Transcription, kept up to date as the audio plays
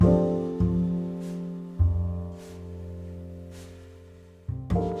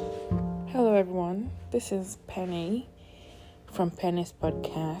everyone. This is Penny from Penny's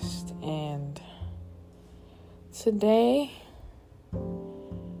podcast, and today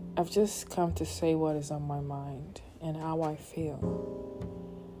I've just come to say what is on my mind and how I feel.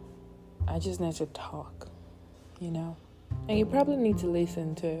 I just need to talk, and you probably need to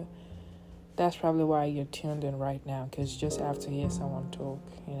listen to. That's probably why you're tuned in right now, because you just have to hear someone talk,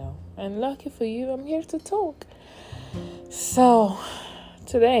 And lucky for you, I'm here to talk. So,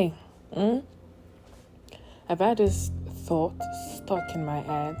 today, I've had this thought stuck in my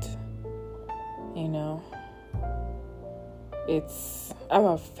head, It's how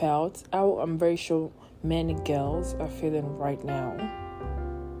I've felt, how I'm very sure many girls are feeling right now.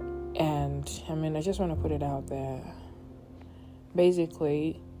 And, I just want to put it out there.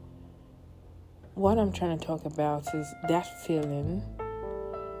 Basically, what I'm trying to talk about is that feeling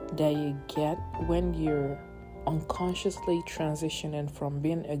that you get when you're unconsciously transitioning from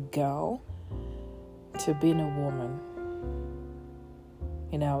being a girl to being a woman.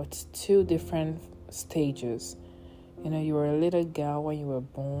 It's two different stages. You were a little girl when you were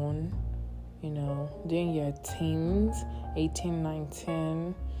born, during your teens, 18,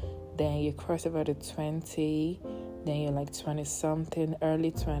 19, then you cross over to 20, then you're like 20-something,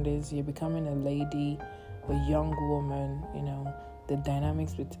 early 20s, you're becoming a lady, a young woman, the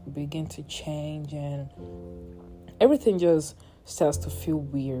dynamics begin to change and everything just starts to feel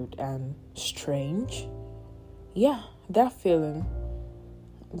weird and strange. Yeah, that feeling,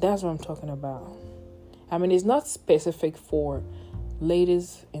 that's what I'm talking about. It's not specific for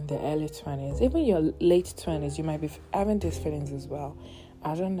ladies in the early 20s. Even your late 20s, you might be having these feelings as well.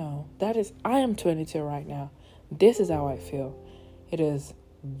 I don't know. I am 22 right now. This is how I feel. It is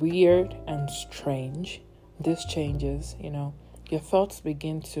weird and strange. This changes, Your thoughts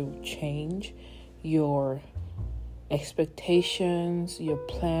begin to change. Your expectations, your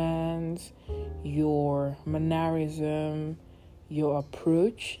plans, your mannerism, your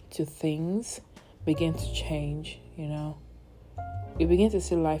approach to things begin to change, You begin to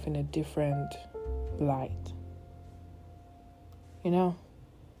see life in a different light.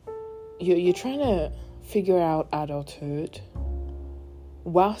 You're trying to figure out adulthood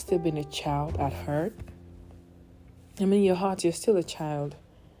while still being a child at heart. Your heart, you're still a child.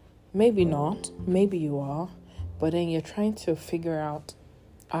 Maybe not. Maybe you are. But then you're trying to figure out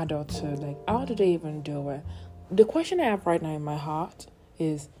adulthood. Like, how do they even do it? The question I have right now in my heart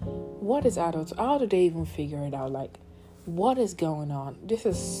is, what is adulthood? How do they even figure it out? Like, what is going on? This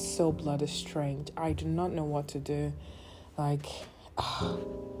is so bloody strange. I do not know what to do. Like,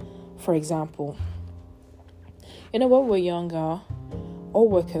 for example, when we're younger, all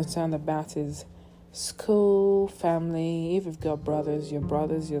we're concerned about is school, family. If you've got brothers,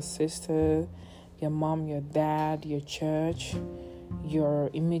 your sister, your mom, your dad, your church, your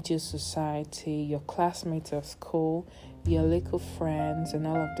immediate society, your classmates at school, your little friends, and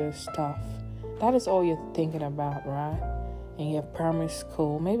all of this stuff. That is all you're thinking about, right? In your primary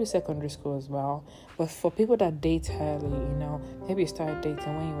school, maybe secondary school as well. But for people that date early, maybe you started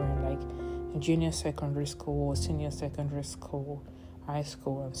dating when you were in like junior secondary school or senior secondary school, high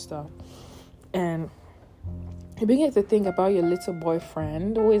school and stuff. And you begin to think about your little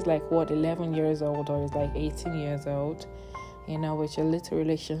boyfriend who is like 11 years old or is like 18 years old, with your little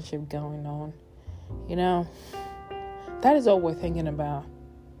relationship going on. That is all we're thinking about.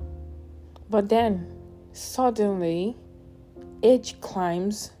 But then suddenly age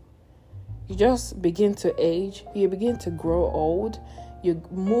climbs. You just begin to age. You begin to grow old. You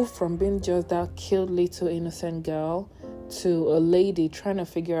move from being just that cute little innocent girl to a lady trying to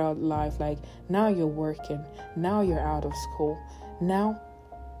figure out life. Like, now you're working. Now you're out of school. Now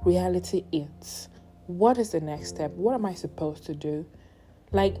reality hits. What is the next step? What am I supposed to do?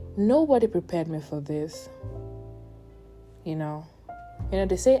 Like, nobody prepared me for this.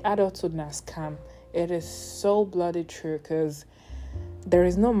 They say adulthood na scam. It is so bloody true, because there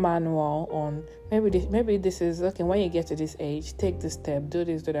is no manual on maybe this is okay. When you get to this age, take this step, do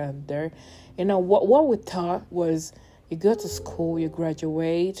this, do that, and there. What we thought was, you go to school, you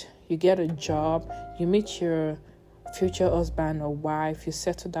graduate, you get a job, you meet your future husband or wife, you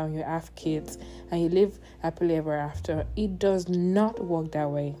settle down, you have kids, and you live happily ever after. It does not work that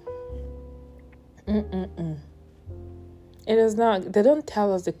way. It does not. They don't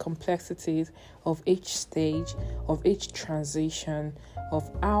tell us the complexities of each stage, of each transition,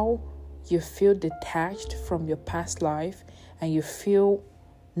 of how you feel detached from your past life and you feel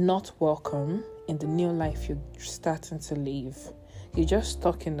not welcome in the new life you're starting to live. You're just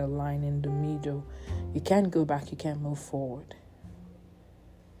stuck in the line in the middle. You can't go back, you can't move forward.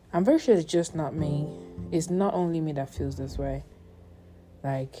 I'm very sure it's just not me. It's not only me that feels this way.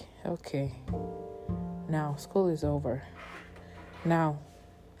 Like, okay, now school is over. Now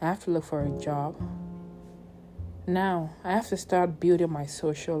I have to look for a job. Now I have to start building my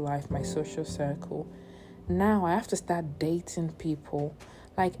social life, my social circle. Now I have to start dating people.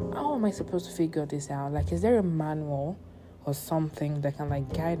 Like, how am I supposed to figure this out? Like, is there a manual or something that can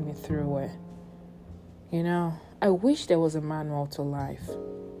like guide me through it? You know, I wish there was a manual to life.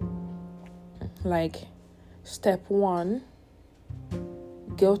 Like, step 1,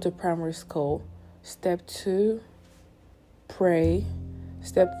 go to primary school. Step 2, pray.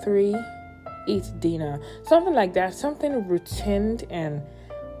 Step 3, eat dinner. Something like that. Something routine and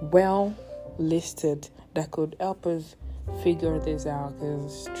well listed that could help us figure this out.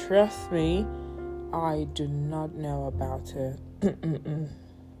 Because trust me, I do not know about it.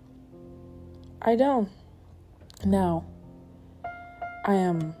 I don't. Now, I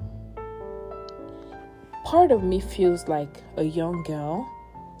am... Part of me feels like a young girl,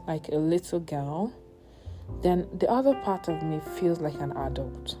 like a little girl. Then the other part of me feels like an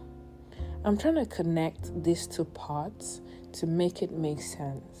adult. I'm trying to connect these two parts to make it make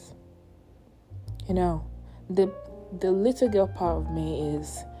sense. You know, the little girl part of me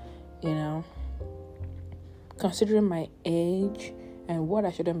is, you know, considering my age and what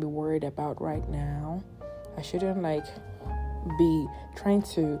I shouldn't be worried about right now. I shouldn't like be trying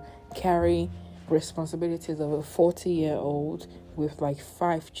to carry responsibilities of a 40-year-old with like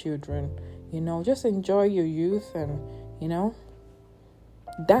 5 children. You know, just enjoy your youth, and you know,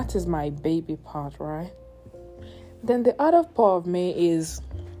 that is my baby part, right? Then the other part of me is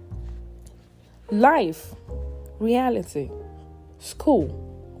life, reality, school,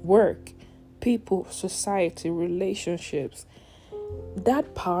 work, people, society, relationships.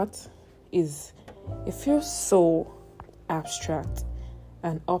 That part is, it feels so abstract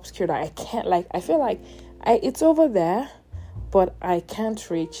and obscure that I can't, like, I feel like it's over there, but I can't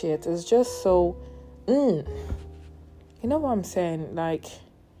reach it. It's just so, you know what I'm saying? Like,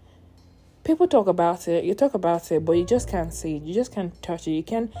 people talk about it, you talk about it, but you just can't see it. You just can't touch it. You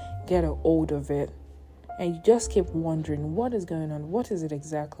can't get a hold of it. And you just keep wondering, what is going on? What is it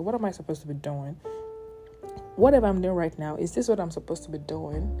exactly? What am I supposed to be doing? Whatever I'm doing right now, is this what I'm supposed to be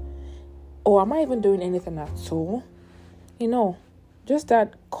doing? Or am I even doing anything at all? You know, just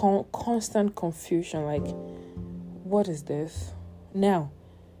that constant confusion, like, what is this? Now,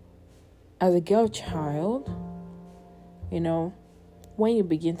 as a girl child, you know, when you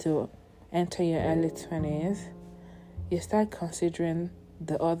begin to enter your early 20s, you start considering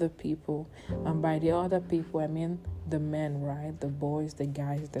the other people. And by the other people, I mean the men, right? The boys, the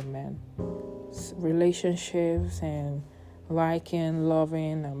guys, the men. Relationships and liking,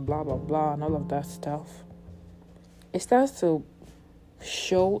 loving, and blah, blah, blah, and all of that stuff. It starts to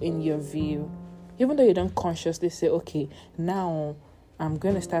show in your view, even though you don't consciously say, okay, now I'm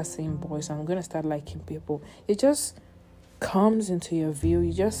going to start seeing boys, I'm going to start liking people. It just comes into your view.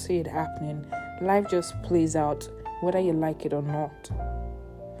 You just see it happening. Life just plays out, whether you like it or not.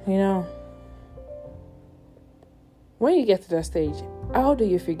 You know, when you get to that stage, how do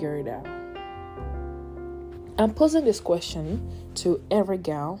you figure it out? I'm posing this question to every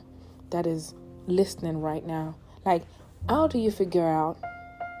gal that is listening right now. Like, how do you figure out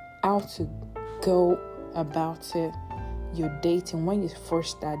how to go about it, your dating, when you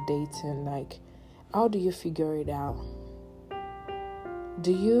first start dating? Like, how do you figure it out?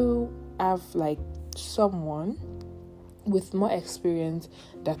 Do you have like someone with more experience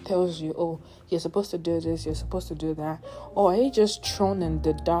that tells you, oh, you're supposed to do this, you're supposed to do that? Or are you just thrown in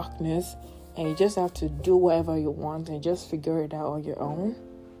the darkness and you just have to do whatever you want and just figure it out on your own?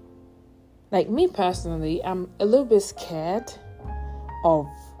 Like, me personally, I'm a little bit scared of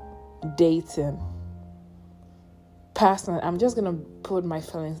dating. Personally, I'm just gonna put my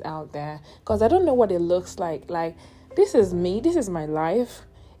feelings out there because I don't know what it looks like. Like, this is me, this is my life.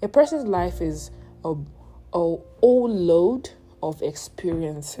 A person's life is a whole load of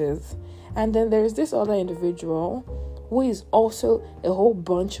experiences, and then there's this other individual who is also a whole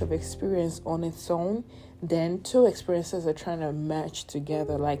bunch of experience on its own. Then 2 experiences are trying to match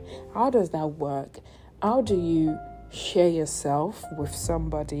together. Like, how does that work? How do you share yourself with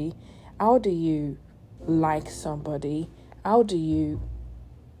somebody? How do you like somebody? How do you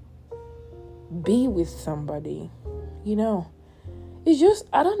be with somebody? You know, it's just,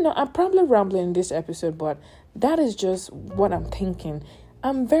 I don't know, I'm probably rambling in this episode, but that is just what I'm thinking.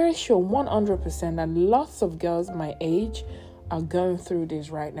 I'm very sure 100% that lots of girls my age are going through this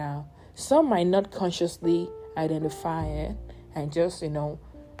right now. Some might not consciously identify it and just, you know,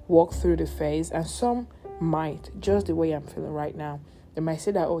 walk through the phase. And some might, just the way I'm feeling right now. They might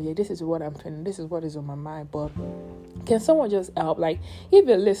say that, oh yeah, this is what I'm feeling, this is what is on my mind. But Can someone just help? Like, if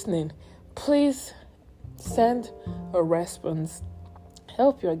you're listening, please send a response.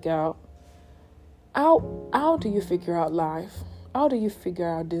 Help your girl. How do you figure out life? How do you figure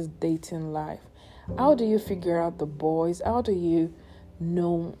out this dating life? How do you figure out the boys? How do you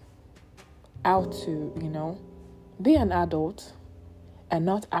know how to, be an adult and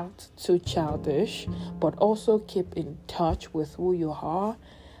not act too childish, but also keep in touch with who you are?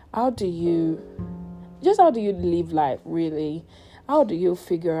 How do you live life, really? How do you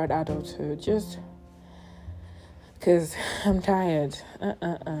figure out adulthood? Just because I'm tired.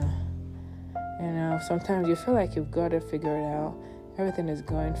 Sometimes you feel like you've got to figure it out. Everything is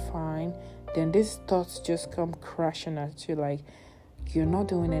going fine. Then these thoughts just come crashing at you, like you're not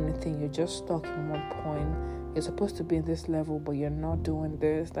doing anything. You're just stuck in one point. You're supposed to be in this level, but you're not doing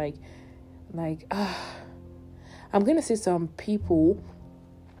this. I'm going to see some people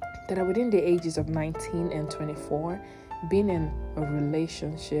that are within the ages of 19 and 24 being in a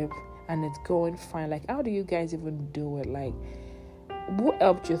relationship and it's going fine. Like, how do you guys even do it? Like, what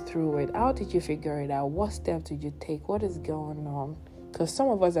helped you through it? How did you figure it out? What steps did you take? What is going on? Because some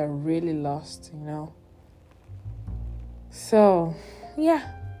of us are really lost, So, yeah.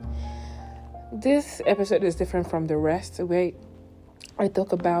 This episode is different from the rest, where I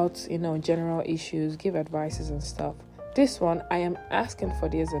talk about, general issues, give advices and stuff. This one, I am asking for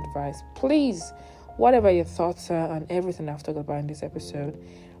this advice. Please, whatever your thoughts are on everything I've talked about in this episode,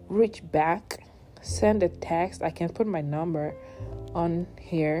 reach back, send a text. I can put my number on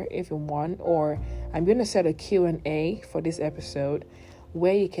here if you want, or I'm going to set a Q&A for this episode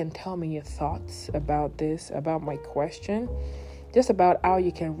where you can tell me your thoughts about this, about my question, just about how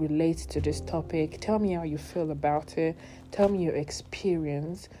you can relate to this topic. Tell me how you feel about it. Tell me your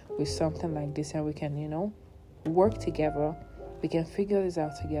experience with something like this, and we can, work together. We can figure this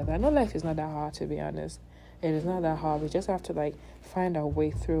out together. I know life is not that hard, to be honest. It is not that hard. We just have to find our way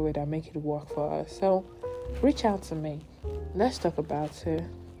through it and make it work for us. So reach out to me. Let's talk about it.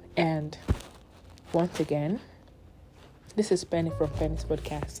 And once again, this is Penny from Penny's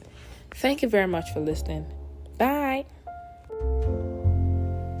Podcast. Thank you very much for listening. Bye.